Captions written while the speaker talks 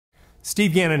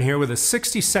Steve Gannon here with a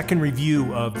 60-second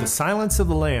review of The Silence of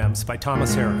the Lambs by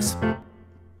Thomas Harris.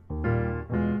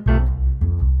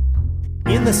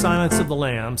 In The Silence of the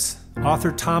Lambs,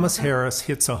 author Thomas Harris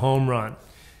hits a home run,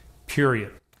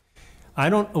 period.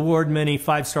 I don't award many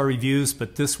 5-star reviews,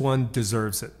 but this one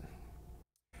deserves it.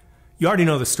 You already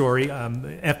know the story.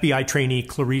 FBI trainee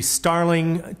Clarice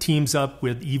Starling teams up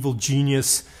with evil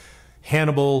genius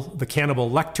Hannibal, the cannibal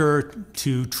Lecter,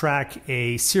 to track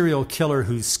a serial killer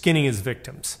who's skinning his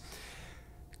victims.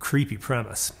 Creepy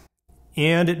premise.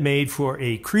 And it made for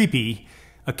a creepy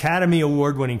Academy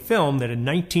Award-winning film that in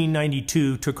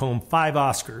 1992 took home 5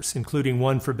 Oscars, including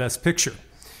one for Best Picture.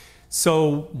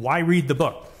 So why read the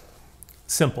book?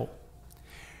 Simple.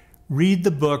 Read the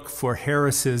book for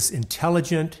Harris's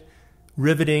intelligent,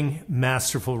 riveting,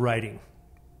 masterful writing.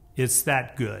 It's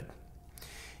that good.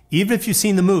 Even if you've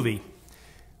seen the movie,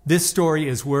 this story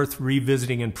is worth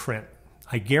revisiting in print.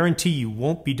 I guarantee you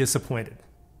won't be disappointed.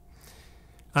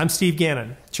 I'm Steve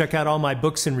Gannon. Check out all my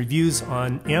books and reviews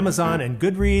on Amazon and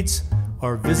Goodreads,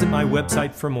 or visit my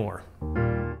website for more.